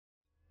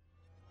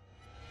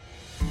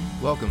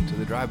Welcome to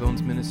the Dry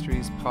Bones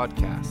Ministries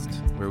podcast,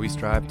 where we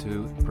strive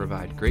to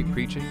provide great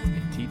preaching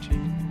and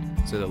teaching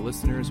so that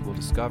listeners will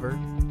discover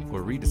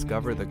or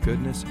rediscover the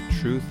goodness,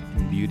 truth,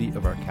 and beauty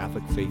of our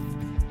Catholic faith.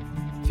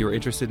 If you are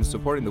interested in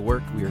supporting the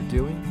work we are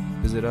doing,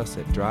 visit us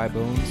at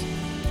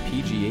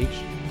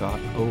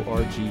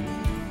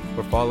drybonespgh.org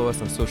or follow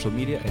us on social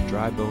media at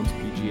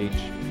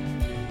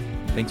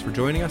drybonespgh. Thanks for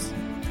joining us.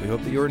 We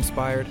hope that you're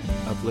inspired,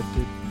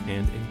 uplifted,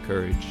 and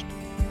encouraged.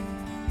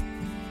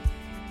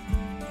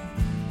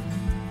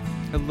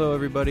 Hello,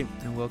 everybody,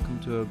 and welcome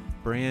to a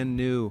brand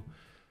new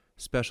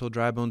special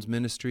Dry Bones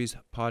Ministries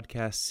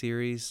podcast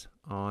series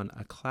on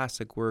a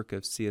classic work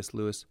of C.S.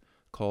 Lewis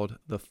called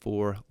The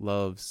Four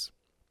Loves.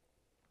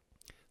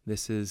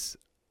 This is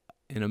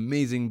an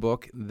amazing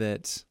book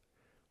that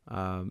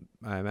I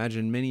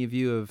imagine many of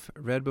you have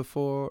read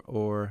before,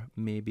 or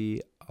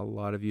maybe a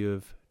lot of you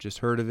have just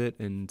heard of it,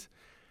 and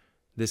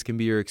this can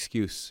be your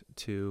excuse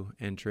to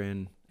enter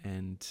in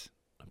and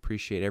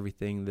appreciate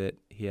everything that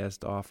he has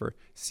to offer.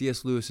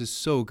 C.S. Lewis is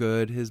so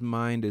good. His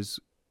mind is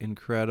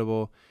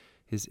incredible.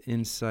 His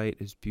insight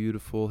is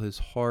beautiful. His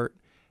heart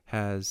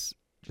has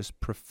just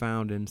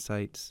profound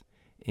insights,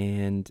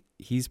 and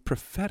he's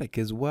prophetic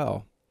as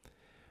well.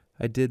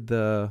 I did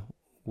the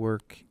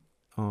work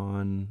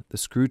on the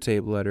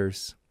Screwtape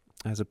Letters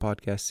as a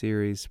podcast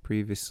series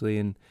previously,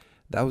 and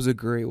that was a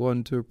great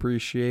one to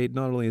appreciate,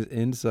 not only his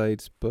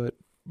insights, but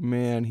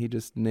man, he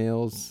just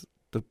nails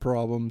the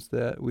problems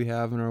that we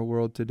have in our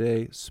world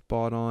today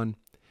spot on.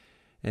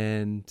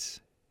 And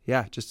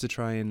yeah, just to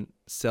try and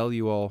sell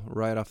you all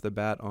right off the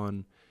bat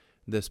on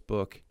this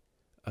book,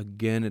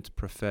 again, it's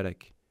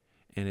prophetic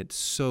and it's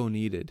so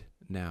needed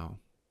now.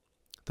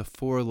 The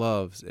Four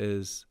Loves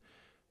is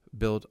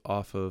built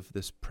off of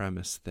this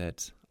premise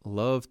that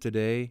love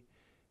today,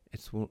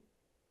 it's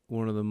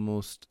one of the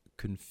most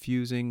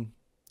confusing,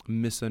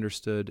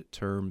 misunderstood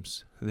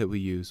terms that we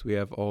use. We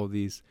have all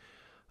these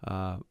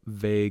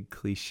vague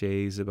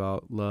cliches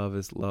about love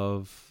is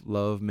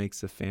love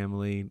makes a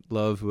family,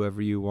 love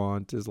whoever you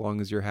want as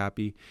long as you're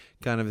happy,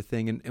 kind of a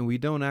thing. And we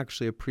don't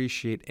actually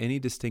appreciate any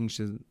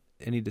distinctions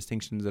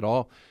at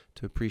all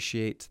to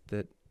appreciate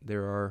that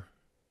that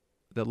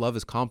love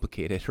is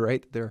complicated,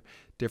 right? There are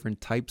different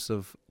types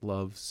of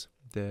loves,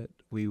 that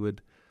we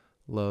would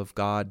love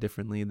God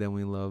differently than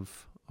we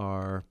love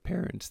our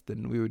parents,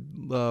 than we would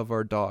love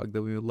our dog,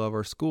 that we would love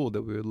our school,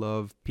 that we would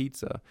love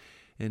pizza.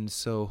 And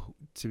so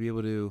to be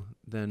able to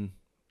then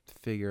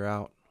figure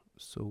out,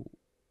 so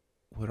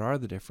what are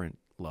the different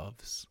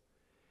loves?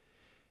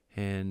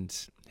 And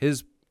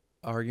his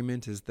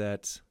argument is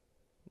that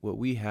what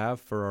we have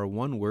for our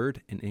one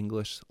word in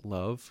English,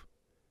 love,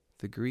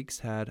 the Greeks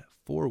had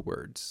 4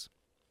 words.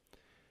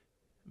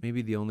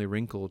 Maybe the only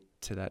wrinkle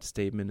to that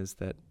statement is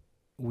that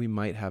we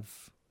might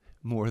have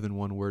more than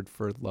one word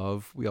for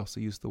love. We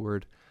also use the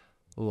word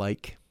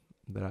like,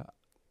 that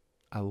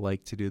I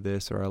like to do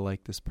this, or I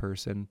like this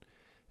person.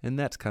 And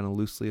that's kind of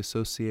loosely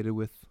associated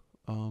with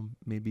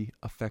maybe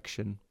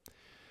affection.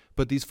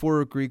 But these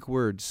 4 Greek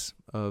words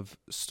of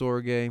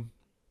storge,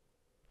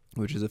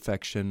 which is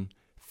affection,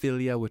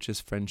 philia, which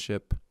is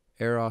friendship,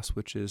 eros,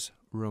 which is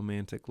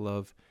romantic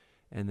love,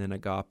 and then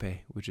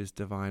agape, which is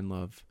divine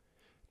love,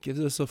 gives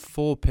us a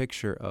full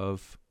picture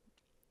of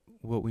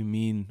what we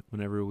mean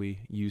whenever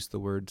we use the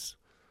words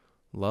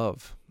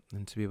love,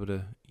 and to be able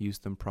to use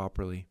them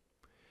properly.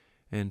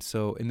 And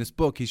so in this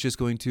book, he's just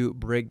going to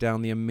break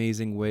down the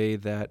amazing way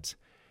that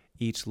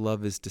each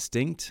love is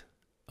distinct.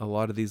 A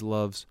lot of these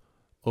loves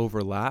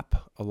overlap.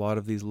 A lot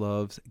of these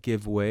loves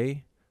give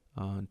way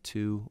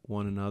to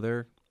one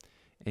another.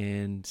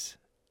 And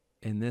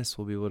in this,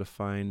 we'll be able to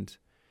find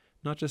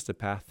not just a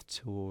path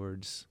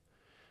towards,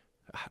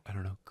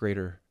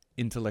 greater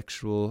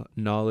intellectual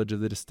knowledge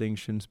of the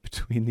distinctions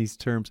between these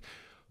terms,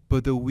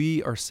 but that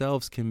we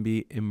ourselves can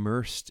be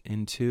immersed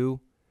into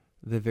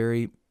the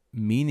very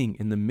meaning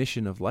in the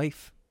mission of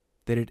life,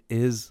 that it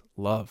is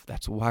love.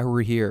 That's why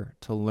we're here,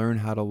 to learn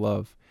how to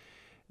love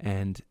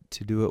and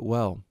to do it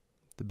well.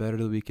 The better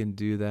that we can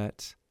do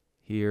that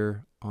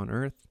here on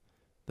earth,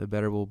 the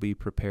better we'll be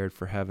prepared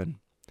for heaven.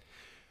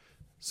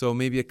 So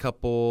maybe a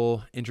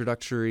couple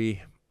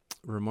introductory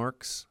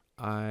remarks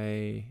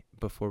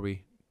before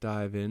we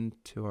dive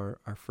into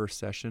our first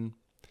session.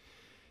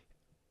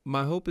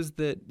 My hope is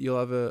that you'll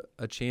have a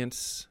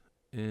chance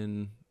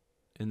in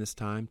this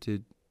time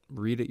to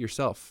read it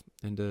yourself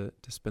and to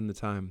spend the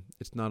time.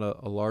 It's not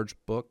a large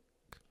book.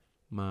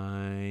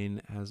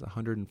 Mine has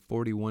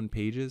 141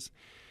 pages.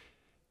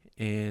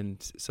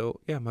 And so,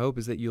 my hope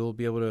is that you'll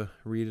be able to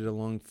read it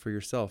along for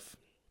yourself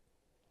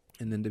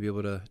and then to be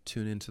able to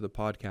tune into the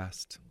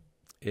podcast.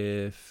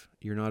 If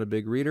you're not a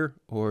big reader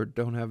or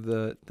don't have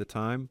the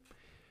time,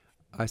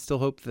 I still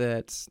hope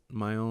that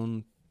my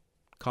own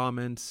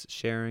comments,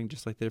 sharing,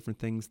 just like the different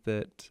things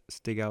that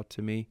stick out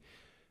to me,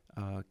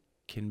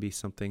 can be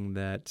something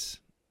that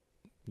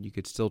you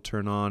could still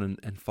turn on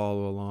and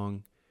follow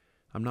along.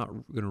 I'm not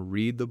going to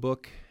read the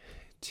book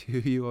to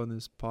you on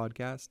this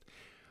podcast.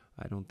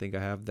 I don't think I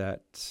have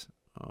that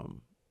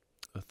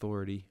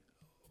authority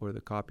or the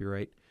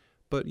copyright.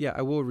 But yeah,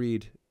 I will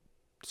read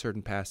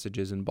certain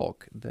passages in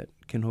bulk that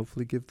can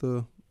hopefully give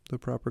the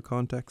proper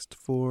context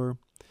for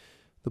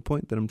the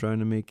point that I'm trying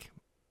to make.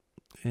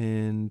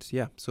 And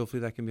yeah, so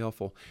hopefully that can be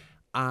helpful.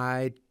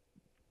 I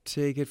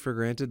take it for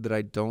granted that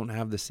I don't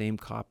have the same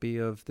copy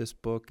of this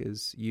book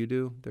as you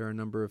do. There are a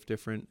number of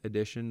different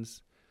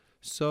editions.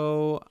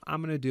 So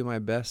I'm going to do my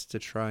best to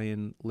try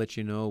and let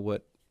you know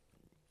what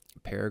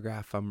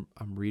paragraph I'm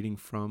reading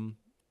from,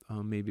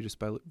 maybe just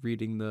by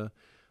reading the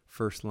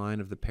first line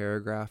of the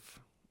paragraph.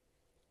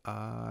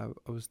 I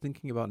was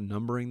thinking about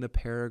numbering the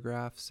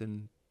paragraphs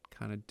and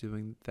kind of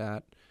doing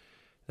that.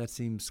 That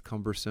seems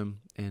cumbersome,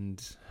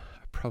 and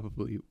I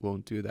probably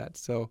won't do that.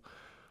 So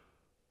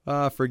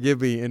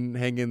forgive me and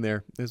hang in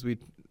there as we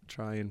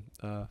try and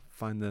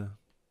find the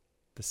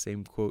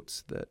same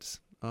quotes that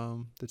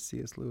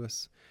C.S.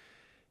 Lewis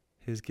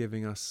is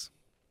giving us.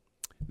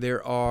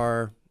 There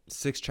are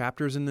 6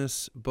 chapters in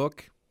this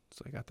book. It's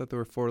like, I thought there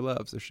were 4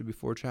 loves. There should be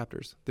 4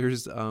 chapters.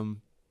 There's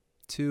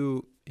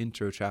 2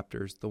 intro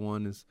chapters. The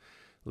one is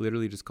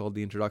literally just called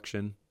The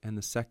Introduction, and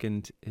the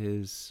second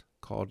is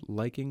called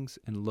Likings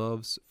and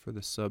Loves for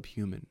the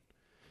Subhuman.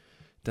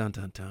 Dun,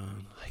 dun,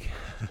 dun.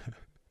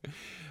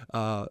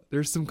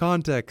 There's some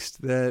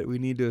context that we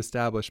need to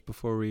establish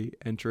before we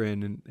enter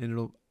in, and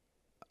it'll,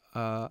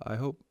 I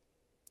hope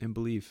and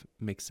believe,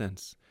 make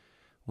sense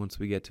once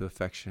we get to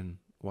affection,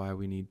 why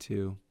we need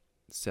to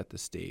set the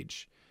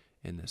stage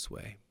in this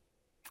way.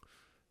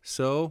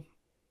 So,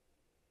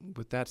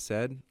 with that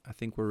said, I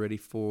think we're ready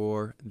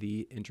for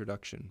the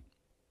introduction.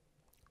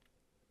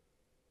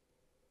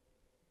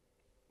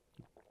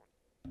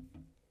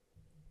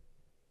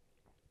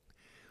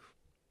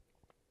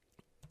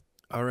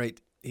 All right,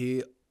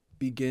 he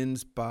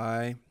begins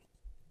by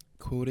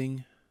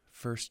quoting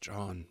 1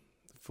 John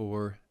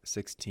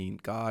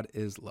 4:16. God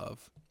is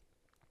love.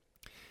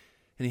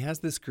 And he has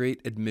this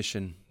great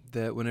admission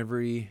that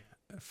whenever he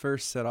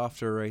first set off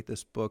to write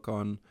this book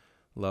on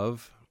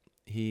love,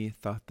 he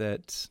thought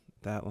that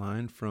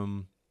line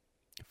from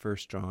 1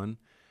 John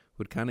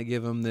would kind of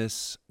give him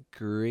this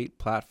great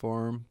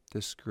platform,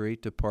 this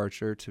great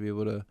departure to be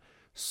able to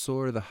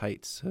soar the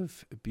heights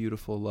of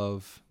beautiful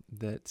love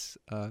that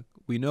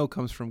we know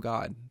comes from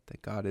God,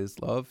 that God is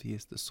love. He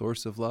is the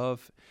source of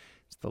love.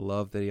 It's the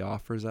love that he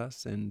offers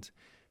us, and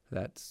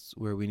that's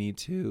where we need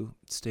to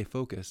stay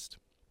focused.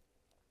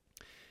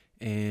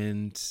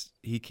 And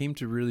he came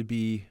to really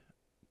be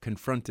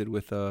confronted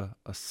with a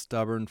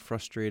stubborn,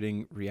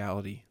 frustrating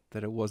reality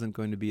that it wasn't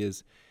going to be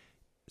as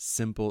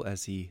simple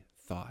as he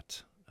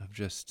thought, of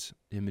just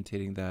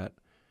imitating that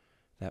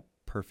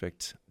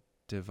perfect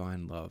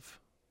divine love.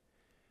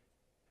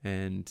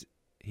 And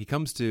he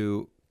comes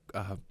to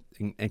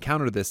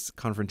encounter this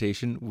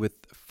confrontation with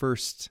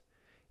first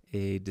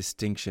a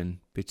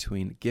distinction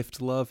between gift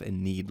love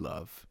and need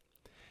love.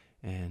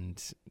 And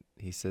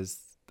he says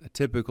a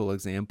typical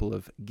example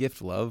of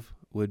gift love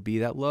would be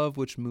that love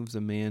which moves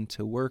a man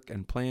to work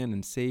and plan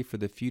and save for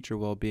the future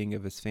well-being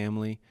of his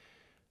family,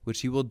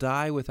 which he will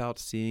die without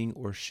seeing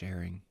or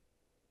sharing.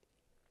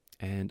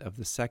 And of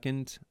the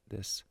second,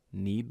 this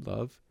need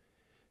love,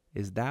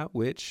 is that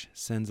which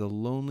sends a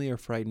lonely or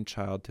frightened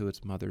child to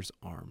its mother's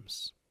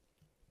arms.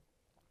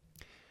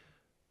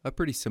 A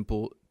pretty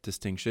simple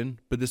distinction,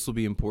 but this will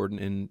be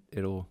important and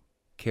it'll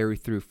carry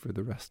through for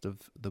the rest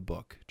of the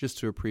book. Just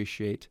to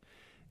appreciate,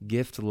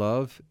 gift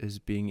love is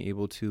being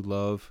able to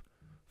love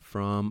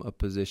from a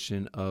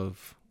position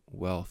of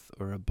wealth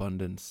or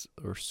abundance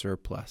or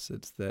surplus.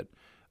 It's that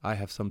I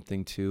have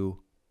something to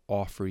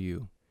offer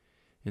you.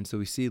 And so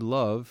we see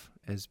love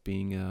as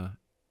being a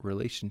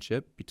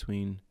relationship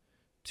between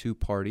 2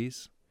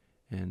 parties,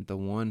 and the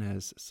one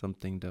has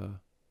something to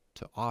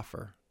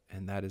offer,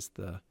 and that is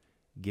the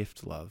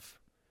gift love.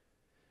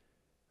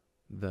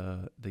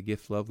 The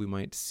gift love we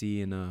might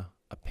see in a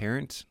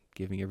parent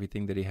giving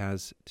everything that he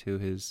has to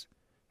his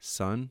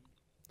son.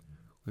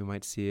 We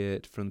might see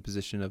it from the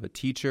position of a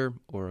teacher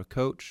or a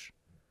coach.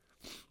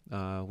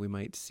 We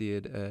might see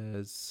it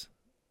as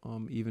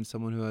even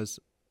someone who has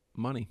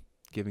money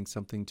giving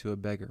something to a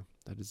beggar.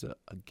 That is a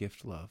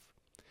gift love.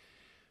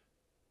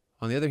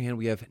 On the other hand,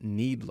 we have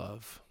need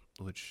love,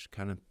 which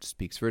kind of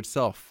speaks for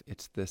itself.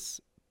 It's this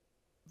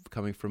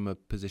coming from a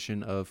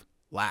position of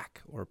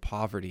lack or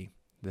poverty,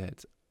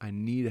 that I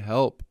need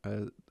help.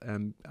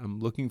 I'm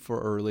looking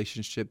for a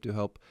relationship to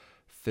help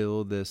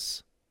fill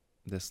this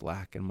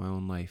lack in my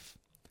own life.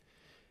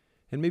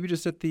 And maybe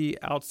just at the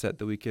outset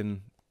that we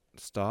can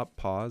stop,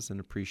 pause, and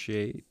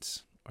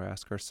appreciate or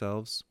ask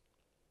ourselves,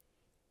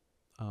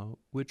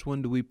 which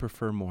one do we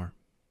prefer more?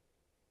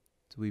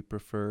 Do we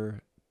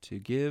prefer to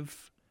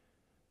give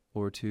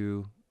or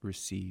to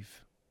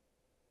receive?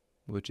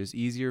 Which is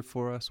easier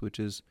for us? Which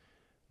is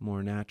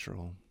more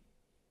natural?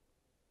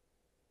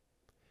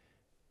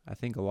 I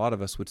think a lot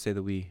of us would say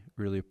that we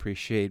really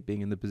appreciate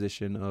being in the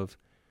position of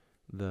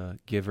the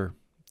giver,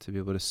 to be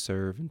able to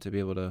serve and to be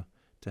able to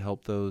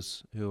help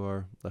those who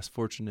are less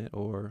fortunate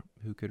or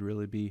who could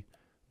really be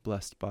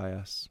blessed by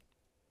us.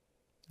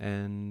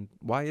 And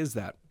why is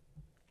that?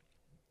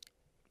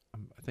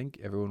 I think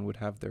everyone would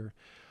have their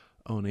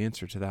own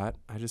answer to that.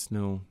 I just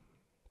know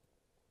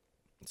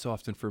so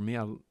often for me,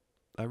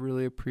 I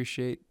really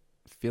appreciate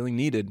feeling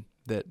needed,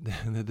 that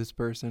that this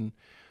person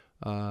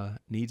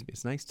needs me.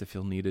 It's nice to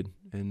feel needed,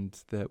 and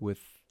that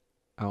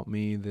without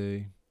me,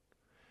 they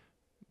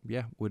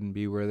wouldn't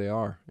be where they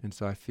are. And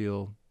so I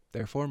feel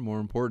therefore more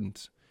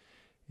important.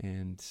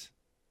 And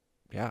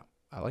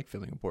I like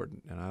feeling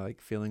important, and I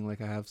like feeling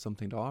like I have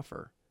something to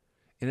offer.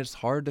 And it's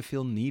hard to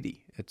feel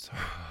needy. It's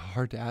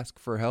hard to ask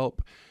for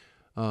help.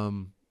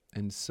 And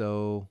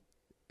so,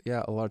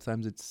 a lot of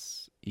times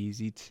it's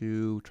easy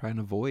to try and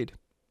avoid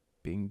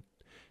being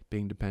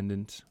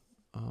dependent,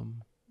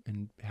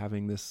 and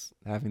having this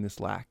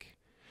lack,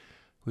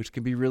 which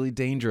can be really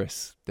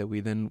dangerous, that we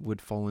then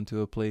would fall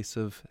into a place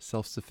of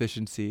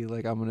self-sufficiency.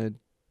 Like, I'm going to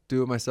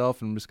do it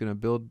myself, and I'm just going to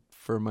build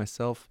for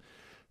myself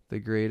the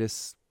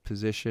greatest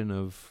position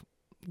of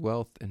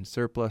wealth and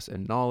surplus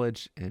and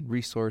knowledge and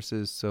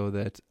resources, so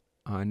that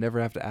I never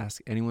have to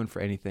ask anyone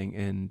for anything,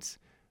 and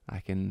I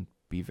can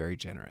be very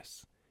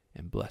generous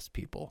and bless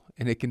people.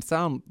 And it can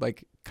sound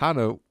like kind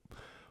of,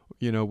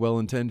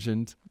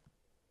 well-intentioned,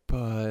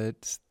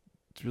 but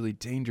it's really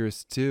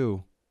dangerous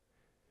too,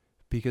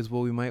 because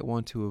while we might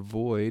want to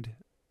avoid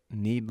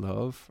need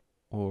love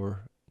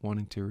or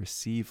wanting to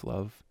receive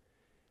love,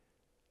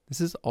 this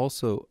is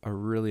also a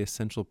really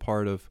essential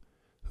part of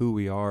who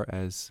we are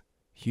as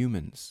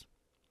humans.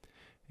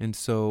 And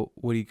so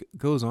what he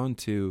goes on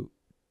to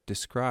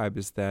describe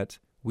is that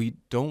we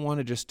don't want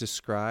to just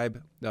destroy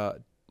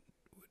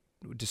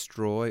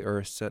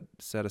or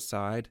set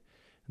aside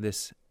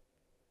this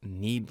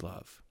need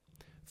love,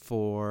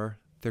 for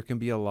there can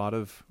be a lot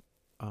of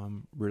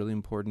really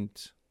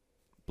important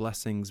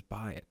blessings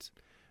by it,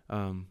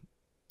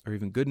 or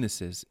even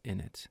goodnesses in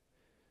it.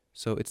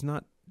 So it's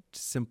not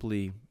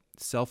simply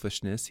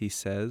selfishness, he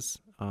says,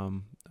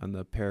 on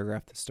the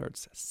paragraph that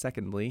starts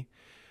secondly,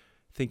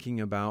 thinking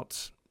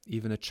about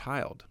even a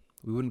child.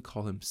 We wouldn't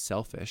call him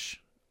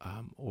selfish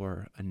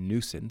or a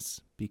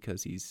nuisance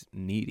because he's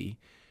needy.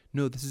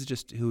 No, this is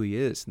just who he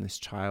is. And this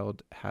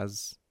child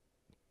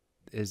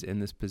is in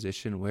this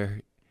position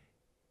where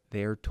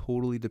they are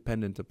totally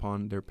dependent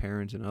upon their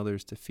parents and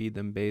others to feed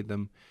them, bathe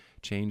them,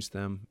 change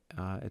them,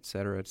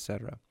 etc.,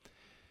 etc.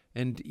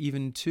 And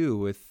even too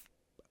with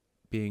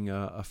being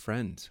a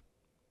friend,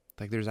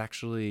 like there's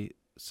actually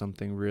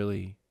something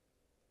really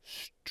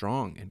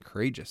strong and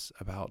courageous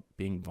about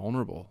being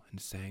vulnerable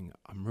and saying,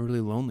 I'm really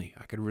lonely.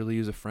 I could really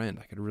use a friend.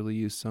 I could really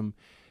use some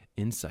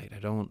insight. I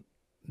don't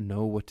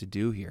know what to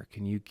do here.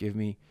 Can you give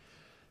me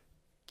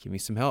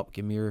some help?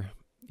 Give me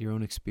your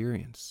own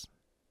experience.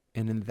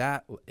 And in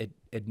that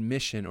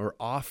admission or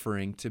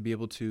offering to be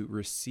able to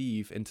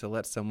receive and to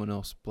let someone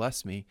else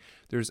bless me,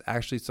 there's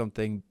actually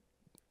something,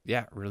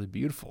 really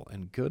beautiful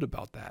and good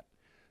about that.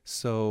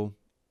 So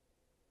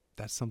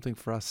that's something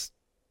for us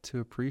to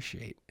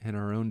appreciate in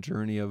our own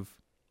journey of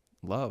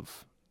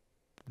love,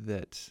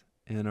 that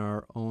in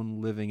our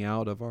own living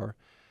out of our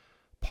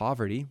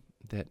poverty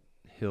that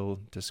he'll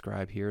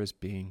describe here as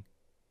being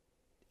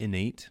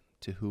innate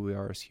to who we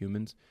are as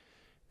humans,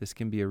 this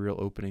can be a real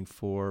opening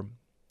for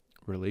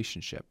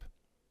relationship.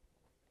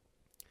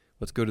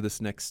 Let's go to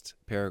this next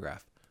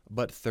paragraph.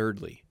 But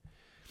thirdly,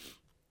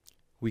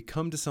 we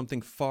come to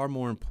something far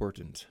more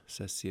important,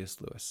 says C.S.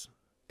 Lewis.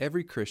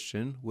 Every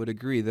Christian would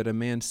agree that a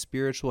man's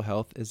spiritual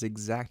health is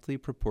exactly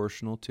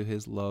proportional to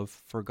his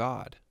love for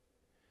God.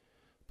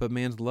 But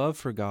man's love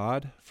for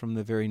God, from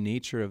the very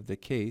nature of the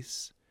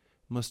case,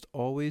 must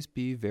always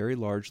be very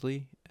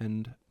largely,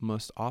 and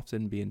must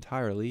often be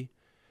entirely,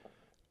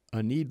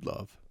 a need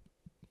love.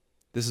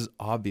 This is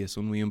obvious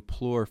when we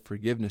implore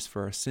forgiveness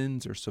for our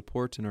sins or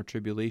support in our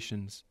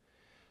tribulations.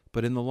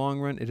 But in the long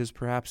run, it is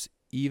perhaps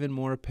even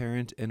more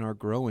apparent in our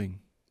growing,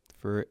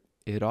 for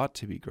it ought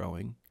to be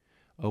growing,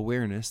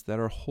 awareness that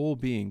our whole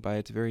being by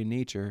its very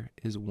nature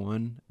is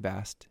one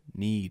vast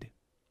need.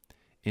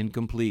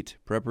 Incomplete,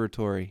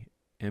 preparatory,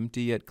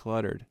 empty yet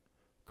cluttered,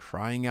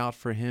 crying out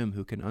for him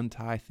who can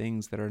untie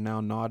things that are now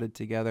knotted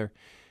together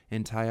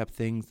and tie up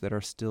things that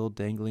are still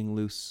dangling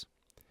loose.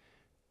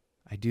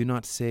 I do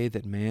not say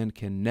that man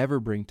can never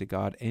bring to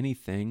God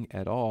anything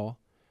at all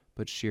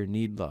but sheer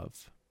need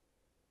love.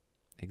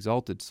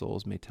 Exalted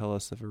souls may tell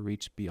us of a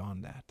reach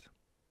beyond that.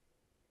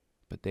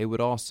 But they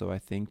would also, I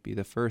think, be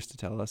the first to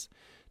tell us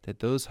that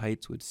those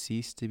heights would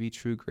cease to be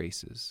true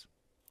graces,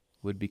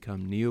 would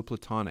become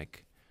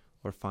Neoplatonic,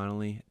 or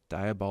finally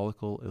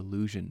diabolical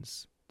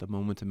illusions, the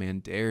moment a man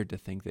dared to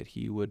think that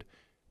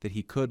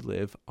he could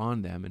live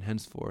on them and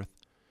henceforth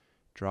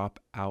drop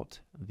out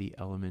the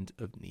element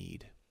of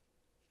need.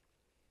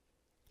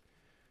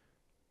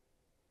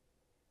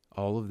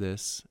 All of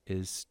this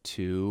is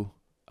to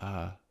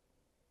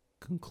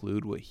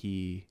conclude what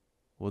he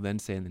will then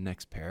say in the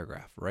next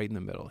paragraph, right in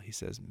the middle. He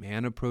says,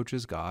 man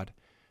approaches God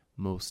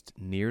most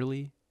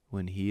nearly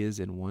when he is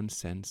in one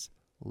sense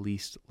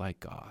least like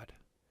God.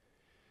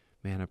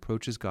 Man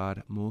approaches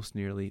God most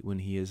nearly when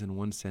he is in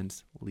one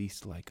sense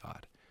least like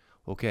God.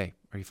 Okay,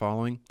 are you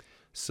following?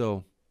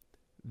 So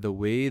the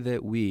way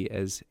that we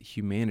as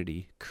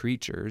humanity,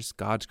 creatures,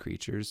 God's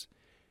creatures,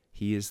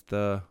 he is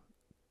the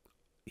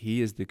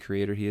He is the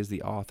creator. He is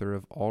the author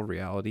of all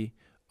reality.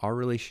 Our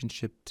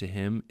relationship to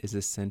him is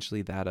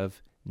essentially that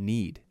of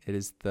need. It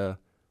is the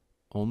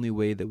only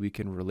way that we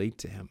can relate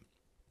to him.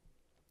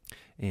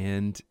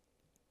 And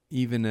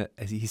even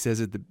as he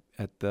says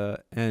at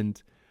the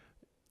end,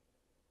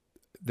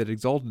 that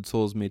exalted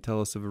souls may tell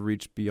us of a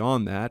reach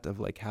beyond that, of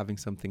like having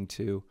something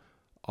to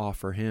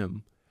offer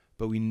him,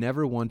 but we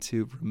never want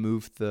to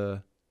remove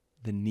the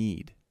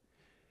need.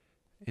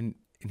 And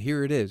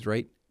here it is,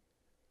 right?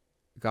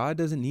 God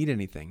doesn't need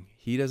anything.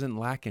 He doesn't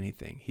lack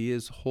anything. He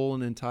is whole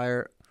and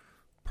entire,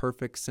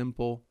 perfect,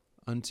 simple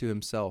unto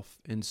himself.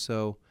 And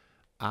so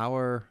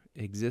our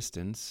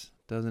existence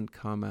doesn't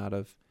come out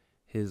of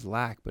his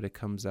lack, but it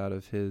comes out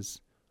of his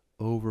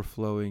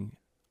overflowing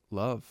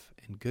love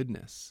and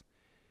goodness.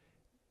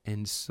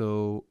 And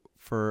so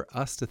for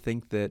us to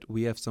think that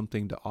we have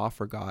something to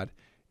offer God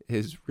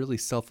is really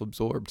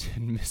self-absorbed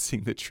and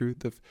missing the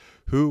truth of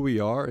who we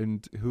are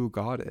and who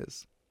God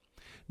is.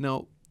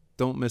 Now,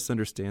 don't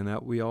misunderstand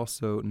that. We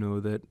also know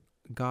that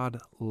God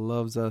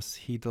loves us.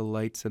 He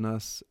delights in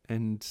us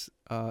and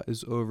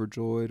is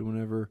overjoyed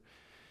whenever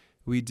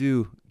we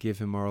do give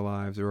him our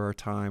lives or our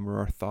time or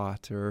our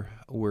thought or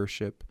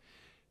worship.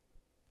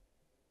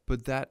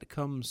 But that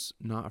comes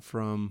not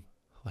from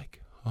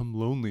like, I'm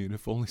lonely and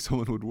if only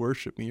someone would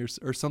worship me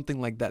or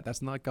something like that.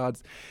 That's not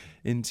God's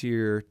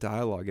interior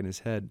dialogue in his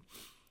head.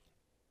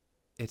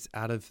 It's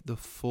out of the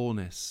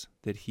fullness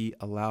that he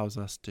allows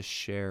us to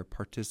share,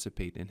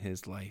 participate in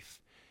his life.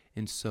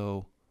 And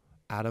so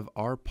out of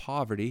our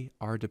poverty,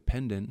 our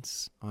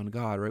dependence on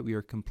God, right? We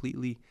are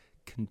completely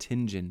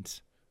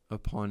contingent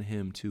upon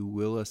him to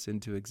will us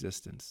into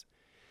existence.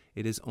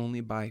 It is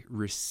only by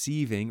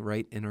receiving,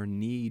 right, in our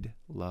need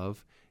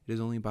love, it is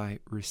only by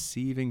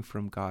receiving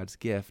from God's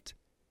gift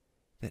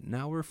that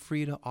now we're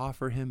free to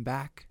offer him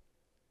back.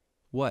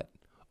 What?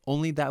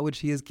 Only that which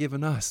he has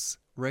given us,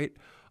 right?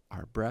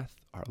 Our breath,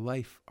 our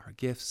life, our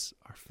gifts,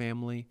 our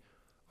family,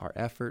 our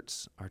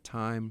efforts, our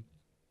time,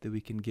 that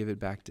we can give it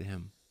back to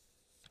him,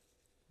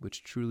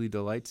 which truly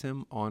delights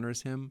him,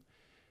 honors him.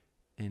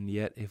 And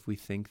yet if we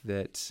think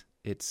that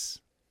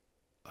it's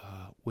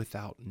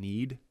without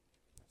need,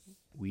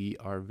 we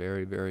are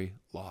very, very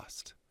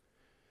lost.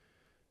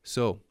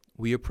 So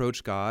we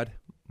approach God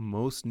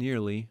most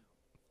nearly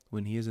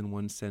when he is in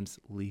one sense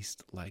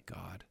least like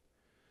God.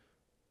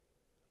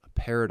 A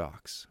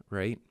paradox,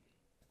 right?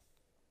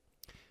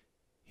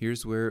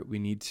 Here's where we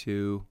need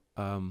to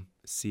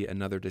see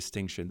another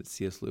distinction that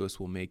C.S. Lewis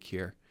will make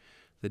here.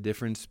 The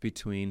difference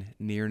between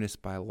nearness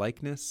by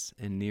likeness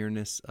and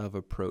nearness of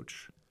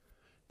approach.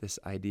 This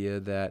idea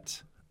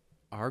that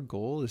our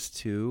goal is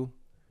to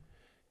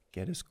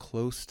get as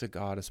close to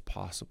God as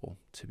possible,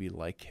 to be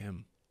like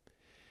him.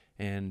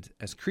 And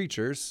as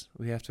creatures,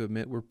 we have to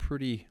admit we're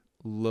pretty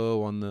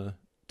low on the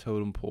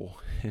totem pole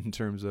in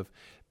terms of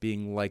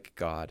being like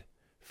God.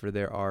 For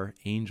there are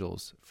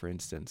angels, for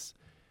instance,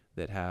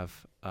 that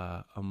have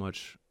a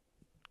much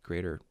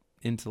greater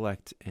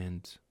intellect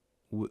and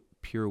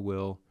pure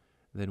will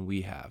than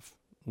we have.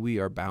 We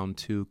are bound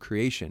to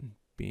creation,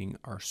 being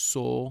our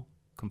soul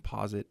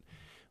composite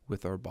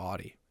with our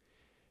body.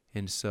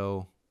 And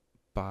so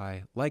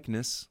by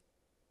likeness,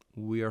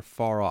 we are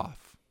far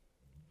off.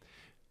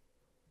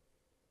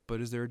 But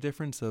is there a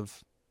difference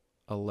of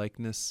a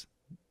likeness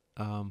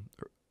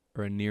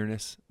or a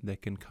nearness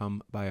that can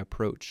come by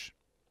approach?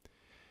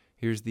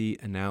 Here's the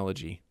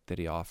analogy that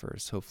he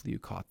offers. Hopefully you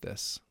caught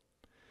this.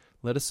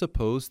 Let us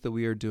suppose that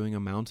we are doing a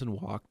mountain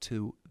walk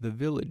to the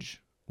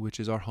village, which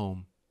is our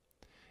home.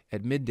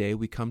 At midday,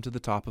 we come to the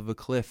top of a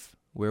cliff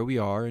where we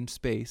are in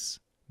space,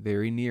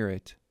 very near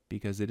it,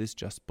 because it is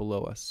just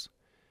below us.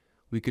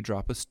 We could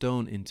drop a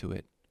stone into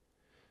it,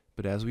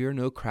 but as we are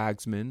no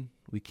cragsmen,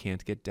 we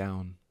can't get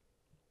down.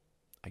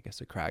 I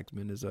guess a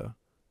cragsman is a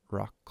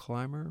rock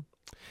climber.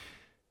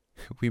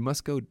 We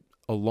must go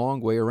a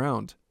long way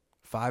around,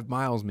 5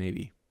 miles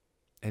maybe.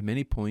 At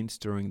many points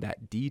during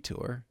that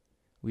detour,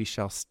 we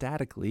shall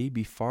statically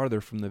be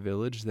farther from the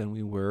village than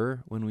we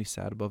were when we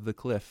sat above the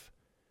cliff,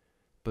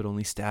 but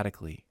only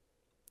statically.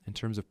 In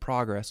terms of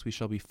progress, we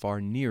shall be far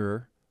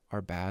nearer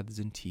our baths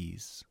and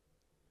teas.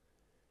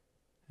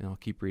 And I'll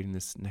keep reading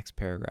this next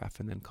paragraph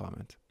and then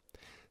comment.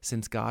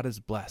 Since God is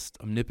blessed,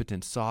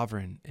 omnipotent,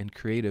 sovereign, and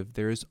creative,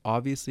 there is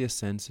obviously a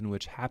sense in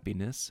which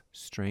happiness,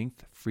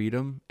 strength,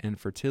 freedom, and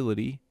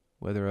fertility,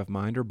 whether of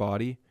mind or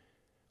body,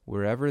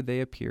 wherever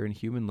they appear in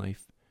human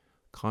life,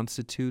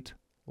 constitute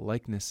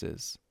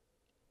likenesses,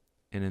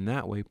 and in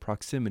that way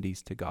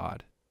proximities to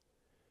God.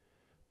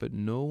 But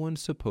no one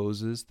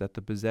supposes that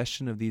the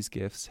possession of these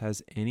gifts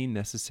has any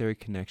necessary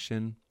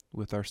connection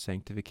with our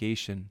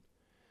sanctification.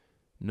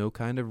 No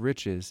kind of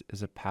riches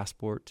is a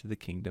passport to the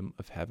kingdom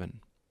of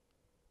heaven.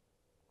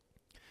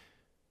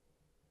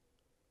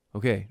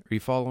 Okay, are you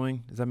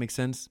following? Does that make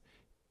sense?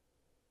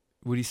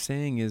 What he's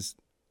saying is,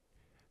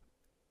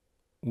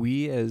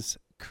 we as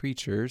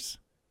creatures,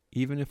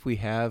 even if we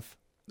have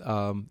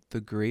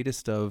the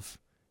greatest of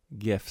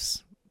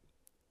gifts,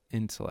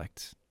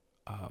 intellect,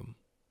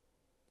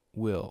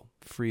 will,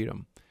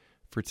 freedom,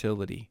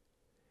 fertility,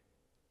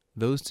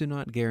 those do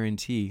not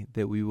guarantee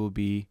that we will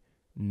be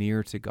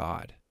near to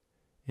God.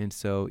 And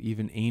so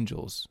even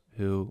angels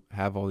who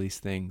have all these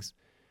things,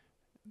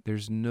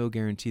 there's no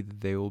guarantee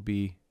that they will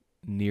be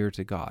near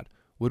to God.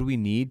 What do we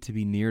need to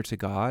be near to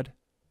God?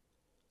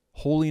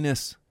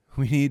 Holiness.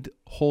 We need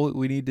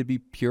to be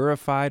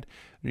purified.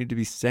 We need to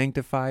be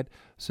sanctified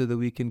so that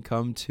we can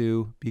come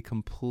to be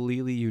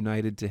completely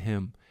united to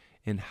Him.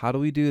 And how do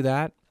we do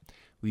that?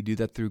 We do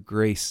that through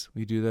grace.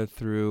 We do that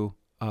through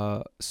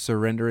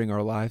surrendering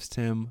our lives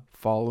to Him,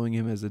 following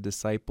Him as a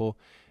disciple,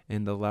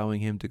 and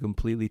allowing Him to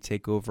completely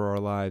take over our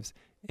lives.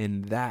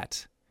 And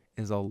that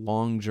is a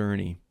long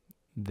journey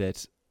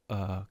that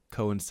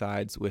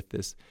coincides with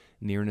this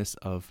nearness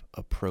of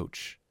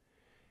approach.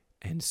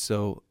 And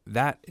so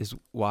that is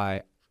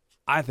why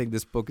I think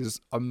this book is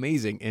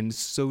amazing and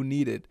so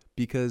needed,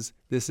 because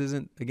this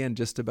isn't, again,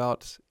 just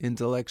about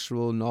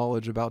intellectual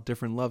knowledge about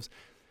different loves.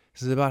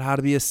 This is about how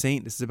to be a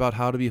saint. This is about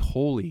how to be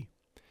holy.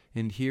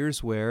 And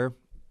here's where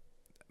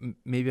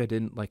maybe I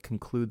didn't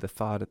conclude the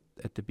thought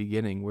at the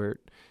beginning, where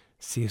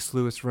C.S.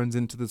 Lewis runs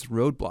into this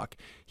roadblock.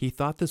 He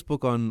thought this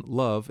book on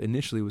love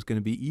initially was going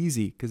to be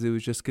easy because it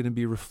was just going to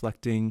be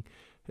reflecting,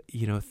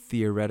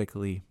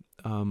 theoretically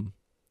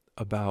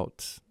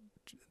about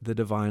the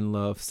divine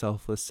love,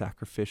 selfless,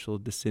 sacrificial,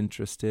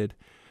 disinterested.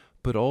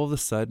 But all of a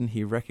sudden,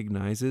 he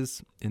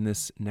recognizes in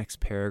this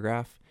next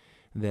paragraph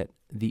that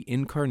the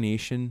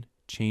incarnation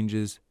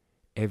changes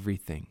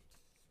everything.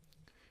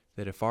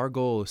 That if our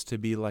goal is to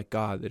be like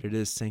God, that it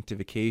is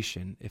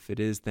sanctification, if it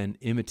is then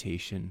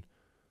imitation,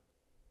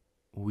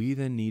 we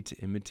then need to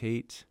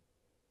imitate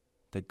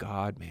the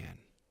God-man.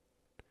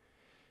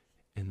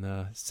 In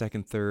the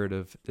second third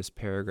of this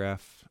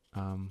paragraph,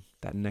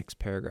 that next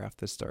paragraph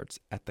that starts,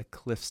 "At the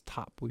cliff's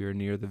top, we are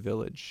near the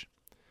village."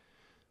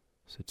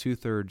 So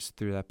 2/3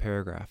 through that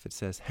paragraph, it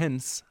says,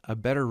 "Hence, a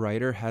better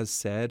writer has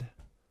said,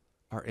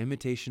 our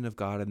imitation of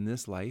God in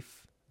this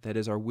life, that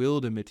is our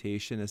willed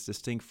imitation as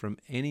distinct from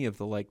any of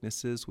the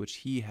likenesses which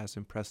He has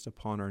impressed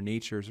upon our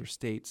natures or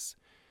states,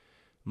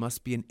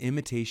 must be an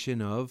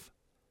imitation of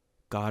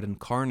God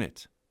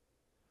incarnate.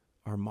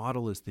 Our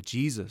model is the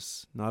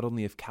Jesus, not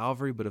only of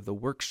Calvary, but of the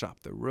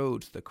workshop, the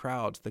roads, the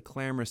crowds, the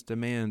clamorous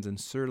demands and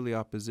surly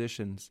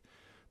oppositions,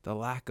 the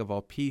lack of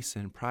all peace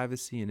and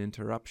privacy and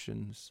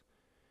interruptions.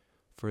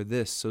 For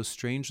this, so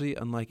strangely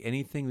unlike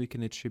anything we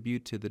can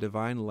attribute to the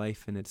divine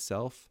life in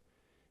itself,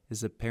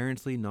 is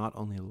apparently not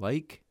only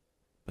like,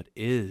 but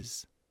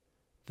is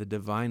the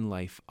divine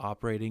life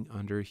operating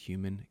under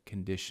human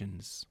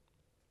conditions."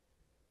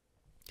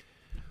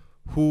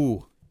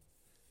 Whew.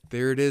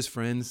 There it is,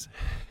 friends.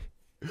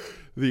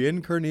 The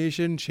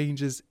incarnation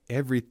changes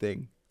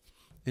everything.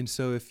 And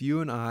so if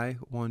you and I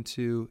want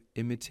to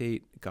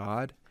imitate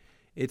God,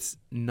 it's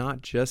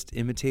not just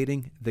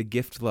imitating the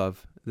gift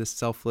love, the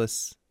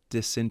selfless,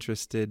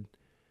 disinterested,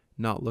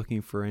 not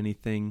looking for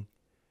anything.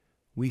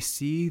 We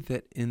see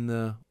that in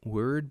the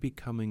Word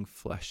becoming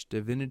flesh,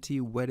 divinity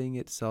wedding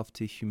itself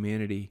to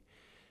humanity,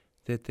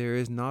 that there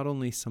is not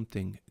only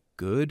something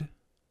good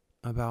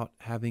about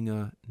having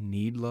a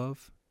need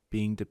love,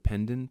 being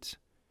dependent,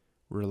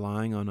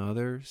 relying on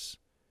others,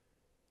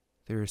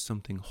 there is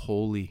something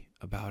holy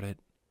about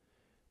it,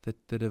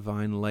 that the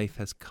divine life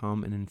has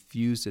come and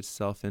infused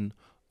itself in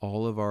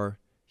all of our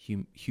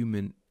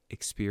human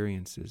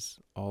experiences,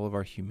 all of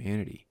our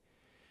humanity.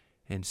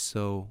 And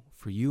so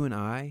for you and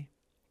I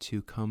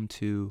to come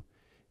to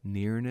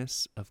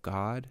nearness of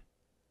God,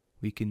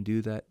 we can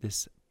do that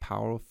this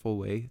powerful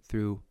way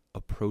through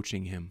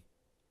approaching Him,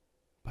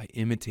 by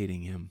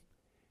imitating Him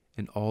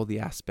in all the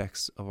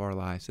aspects of our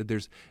lives. That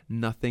there's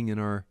nothing in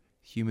our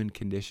human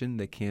condition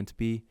that can't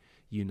be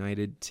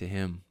united to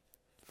Him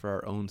for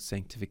our own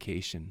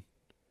sanctification.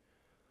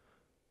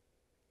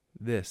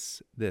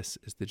 This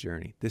is the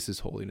journey. This is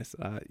holiness.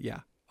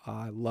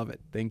 I love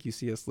it. Thank you,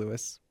 C.S.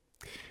 Lewis.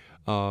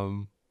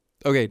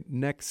 Okay,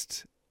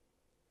 next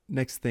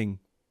thing.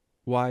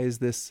 Why is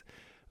this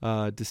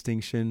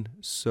distinction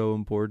so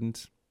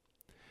important?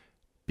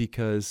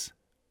 Because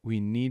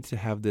we need to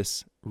have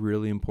this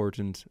really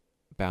important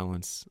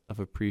balance of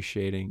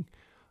appreciating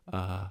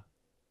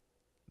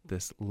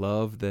this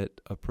love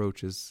that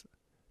approaches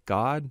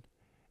God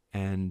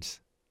and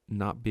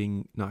not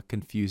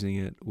confusing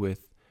it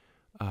with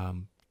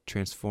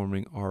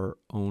transforming our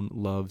own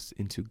loves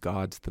into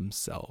gods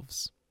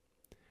themselves.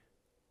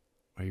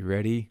 Are you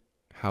ready?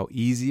 How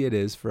easy it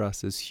is for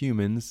us as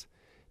humans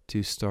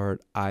to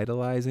start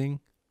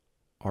idolizing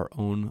our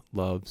own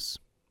loves,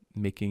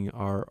 making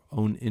our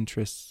own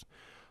interests,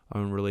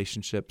 our own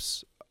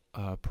relationships,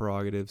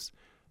 prerogatives,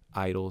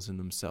 idols in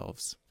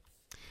themselves.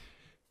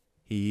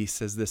 He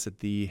says this at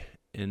the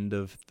end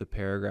of the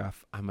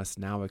paragraph, "I must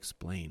now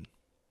explain."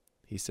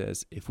 He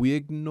says, "If we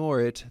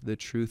ignore it, the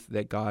truth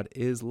that God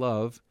is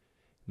love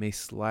may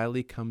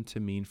slyly come to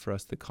mean for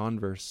us the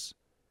converse,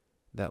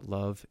 that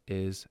love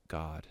is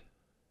God."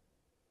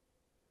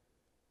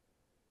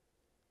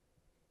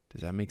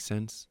 Does that make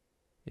sense?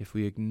 If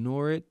we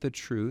ignore it, the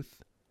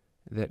truth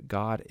that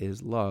God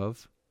is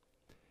love,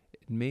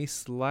 it may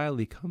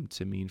slyly come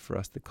to mean for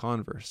us the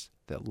converse,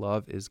 that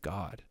love is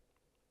God.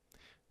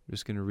 I'm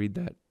just going to read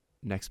that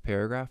next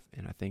paragraph,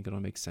 and I think it'll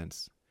make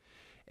sense.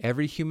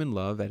 Every human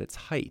love at its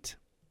height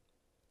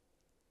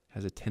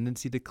has a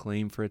tendency to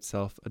claim for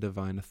itself a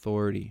divine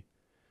authority.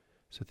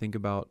 So think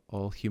about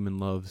all human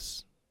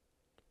loves.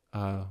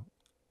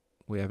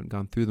 We haven't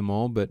gone through them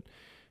all, but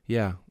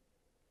yeah,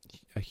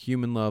 a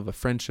human love, a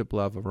friendship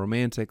love, a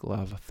romantic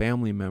love, a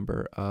family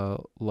member, a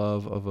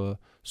love of a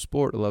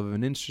sport, a love of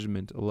an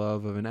instrument, a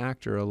love of an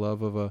actor, a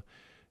love of a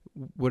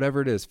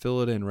whatever it is,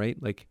 fill it in, right?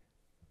 Like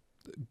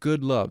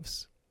good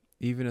loves,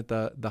 even at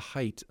the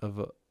height of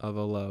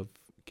a love,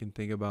 can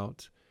think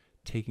about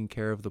taking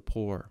care of the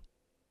poor.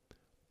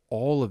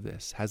 All of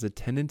this has a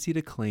tendency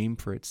to claim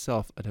for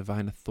itself a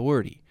divine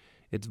authority.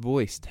 Its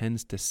voice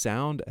tends to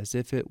sound as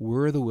if it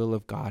were the will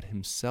of God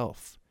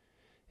himself.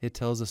 It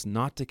tells us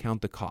not to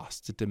count the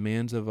costs. It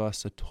demands of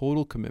us a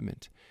total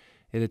commitment.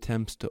 It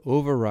attempts to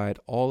override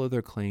all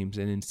other claims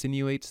and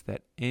insinuates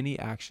that any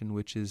action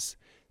which is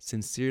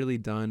sincerely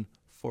done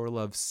for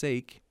love's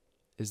sake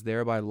is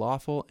thereby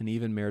lawful and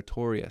even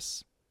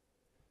meritorious.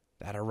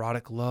 That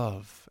erotic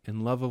love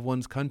and love of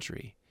one's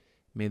country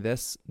may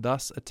thus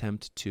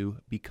attempt to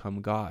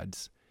become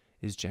gods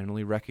is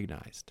generally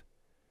recognized.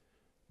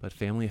 But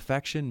family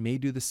affection may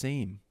do the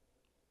same.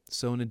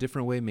 So in a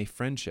different way may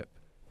friendship.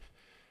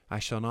 I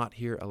shall not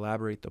here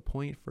elaborate the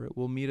point, for it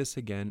will meet us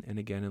again and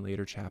again in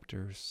later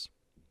chapters.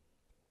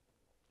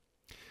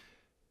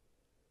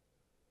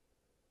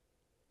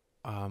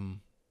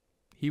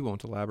 He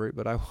won't elaborate,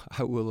 but I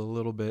will a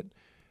little bit.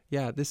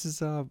 Yeah, this is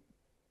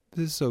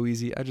so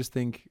easy. I just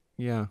think,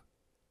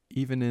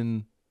 even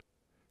in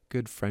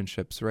good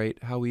friendships, right?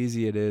 How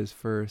easy it is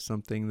for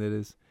something that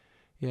is,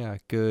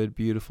 good,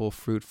 beautiful,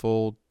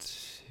 fruitful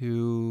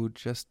to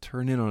just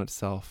turn in on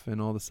itself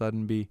and all of a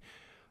sudden be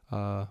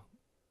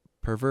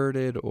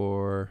perverted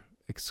or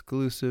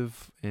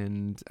exclusive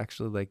and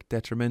actually like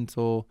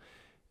detrimental,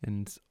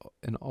 and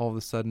all of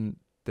a sudden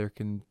there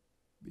can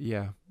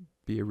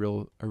be a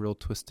real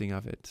twisting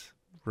of it.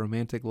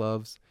 Romantic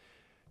loves,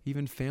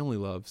 even family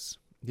loves,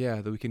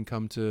 that we can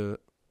come to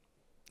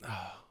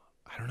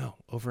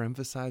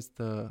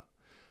overemphasize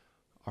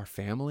our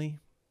family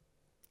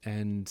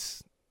and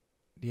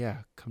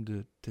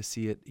come to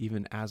see it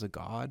even as a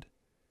god.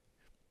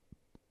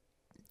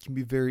 It can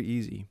be very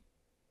easy.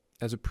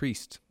 As a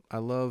priest, I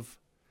love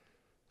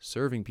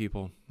serving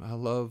people. I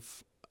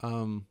love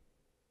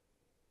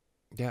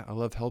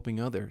helping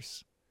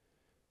others.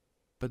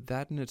 But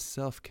that in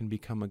itself can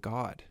become a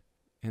god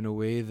in a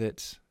way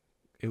that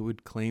it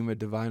would claim a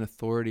divine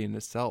authority in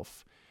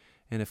itself.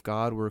 And if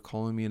God were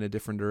calling me in a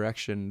different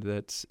direction,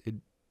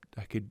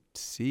 I could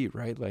see,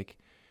 right? Like,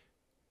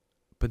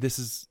 but this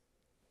is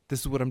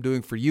what I'm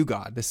doing for you,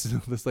 God. This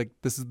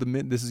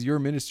is your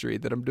ministry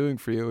that I'm doing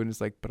for you. And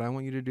it's like, but I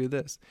want you to do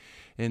this.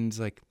 And it's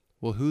like,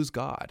 well, who's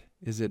God?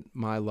 Is it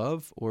my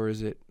love or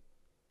is it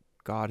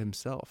God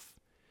himself?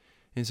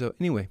 And so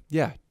anyway,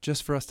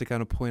 just for us to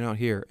kind of point out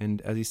here,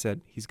 and as he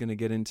said, he's going to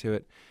get into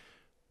it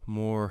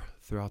more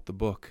throughout the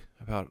book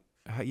about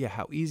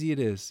how easy it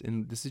is.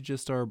 And this is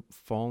just our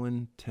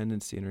fallen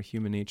tendency in our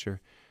human nature,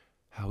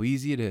 how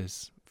easy it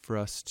is for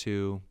us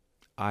to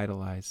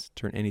idolize,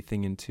 turn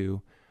anything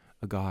into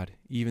a god,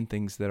 even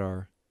things that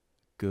are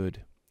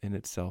good in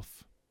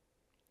itself.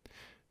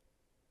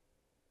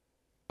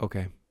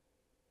 Okay.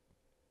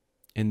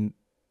 In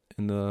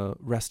the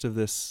rest of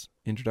this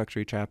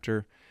introductory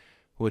chapter,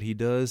 what he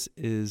does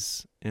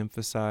is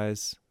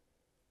emphasize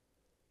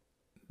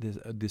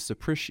this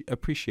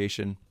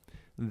appreciation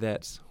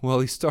that,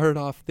 he started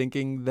off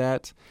thinking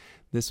that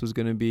this was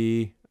going to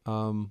be,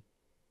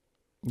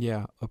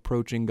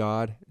 approaching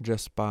God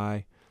just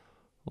by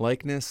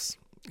likeness,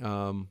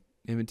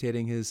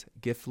 imitating his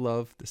gift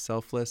love, the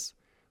selfless.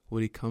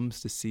 What he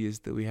comes to see is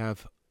that we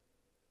have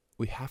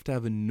to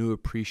have a new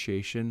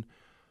appreciation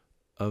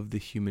of the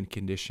human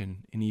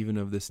condition and even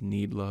of this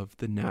need love,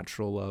 the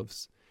natural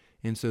loves.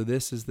 And so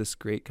this is this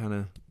great kind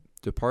of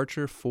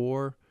departure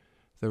for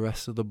the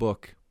rest of the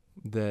book,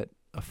 that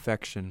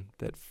affection,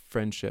 that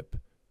friendship,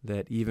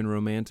 that even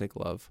romantic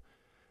love,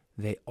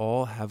 they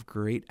all have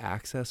great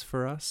access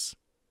for us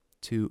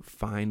to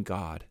find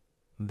God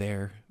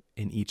there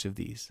in each of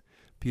these.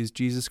 Because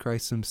Jesus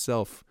Christ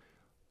himself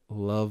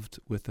loved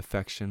with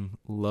affection,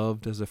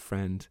 loved as a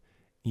friend,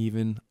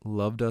 even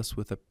loved us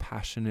with a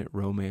passionate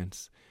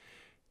romance.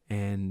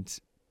 And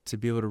to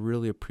be able to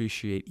really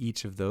appreciate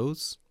each of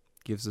those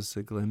gives us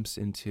a glimpse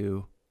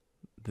into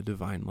the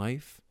divine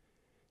life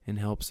and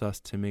helps us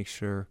to make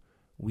sure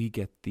we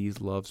get these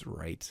loves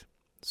right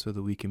so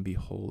that we can be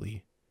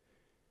holy.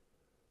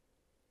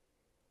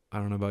 I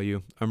don't know about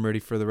you. I'm ready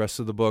for the rest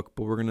of the book,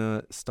 but we're going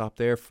to stop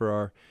there for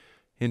our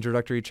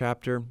introductory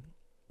chapter.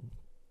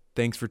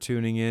 Thanks for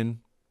tuning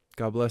in.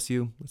 God bless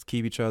you. Let's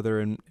keep each other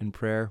in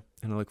prayer,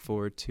 and I look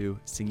forward to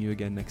seeing you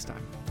again next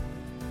time.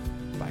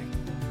 Bye.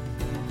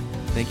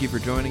 Thank you for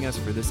joining us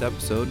for this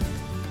episode.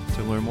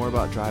 To learn more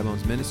about Dry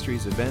Bones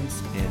Ministries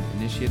events and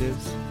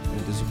initiatives,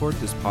 and to support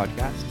this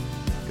podcast,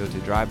 go to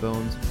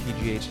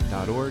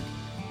drybonespgh.org.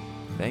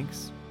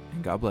 Thanks,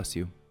 and God bless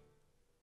you.